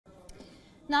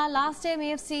Now, last year may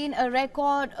have seen a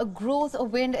record growth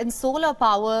of wind and solar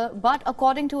power, but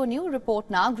according to a new report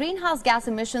now, greenhouse gas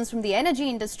emissions from the energy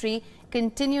industry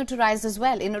continue to rise as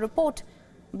well. In a report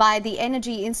by the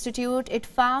Energy Institute, it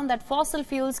found that fossil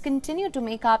fuels continue to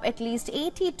make up at least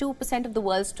 82% of the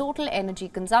world's total energy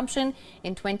consumption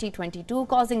in 2022,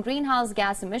 causing greenhouse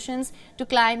gas emissions to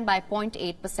climb by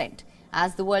 0.8%.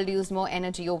 As the world used more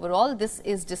energy overall, this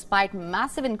is despite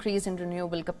massive increase in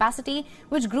renewable capacity,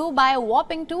 which grew by a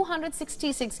whopping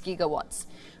 266 gigawatts.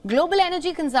 Global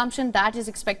energy consumption that is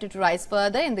expected to rise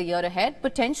further in the year ahead,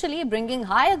 potentially bringing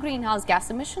higher greenhouse gas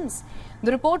emissions.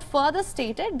 The report further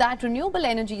stated that renewable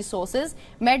energy sources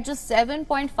met just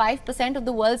 7.5% of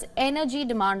the world's energy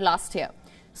demand last year.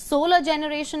 Solar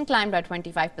generation climbed by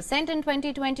 25% in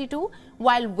 2022,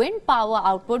 while wind power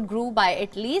output grew by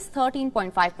at least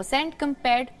 13.5%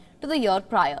 compared to the year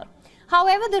prior.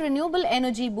 However, the renewable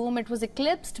energy boom, it was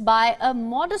eclipsed by a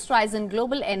modest rise in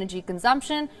global energy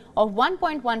consumption of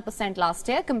 1.1% last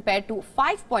year compared to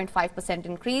 5.5%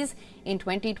 increase in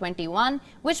 2021,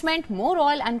 which meant more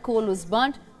oil and coal was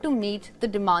burnt to meet the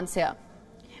demands here.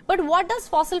 But what does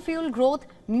fossil fuel growth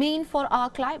mean for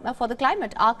the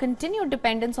climate? Our continued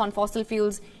dependence on fossil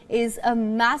fuels is a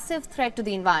massive threat to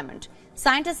the environment.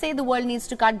 Scientists say the world needs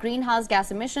to cut greenhouse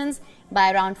gas emissions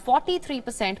by around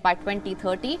 43% by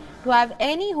 2030 to have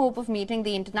any hope of meeting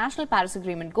the International Paris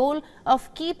Agreement goal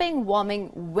of keeping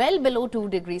warming well below 2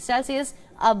 degrees Celsius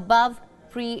above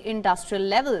pre-industrial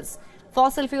levels.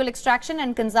 Fossil fuel extraction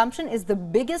and consumption is the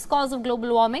biggest cause of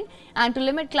global warming, and to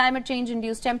limit climate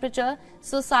change-induced temperature,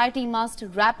 society must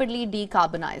rapidly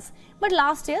decarbonize. But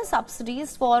last year,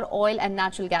 subsidies for oil and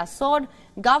natural gas soared.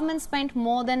 Government spent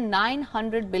more than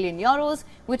 900 billion euros,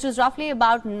 which is roughly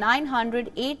about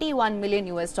 $981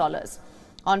 million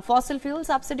on fossil fuel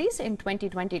subsidies in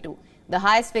 2022, the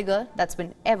highest figure that's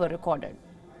been ever recorded.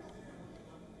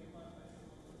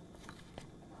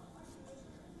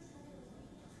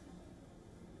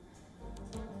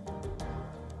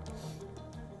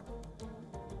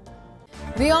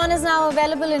 WION is now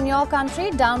available in your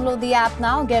country. Download the app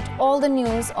now. Get all the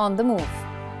news on the move.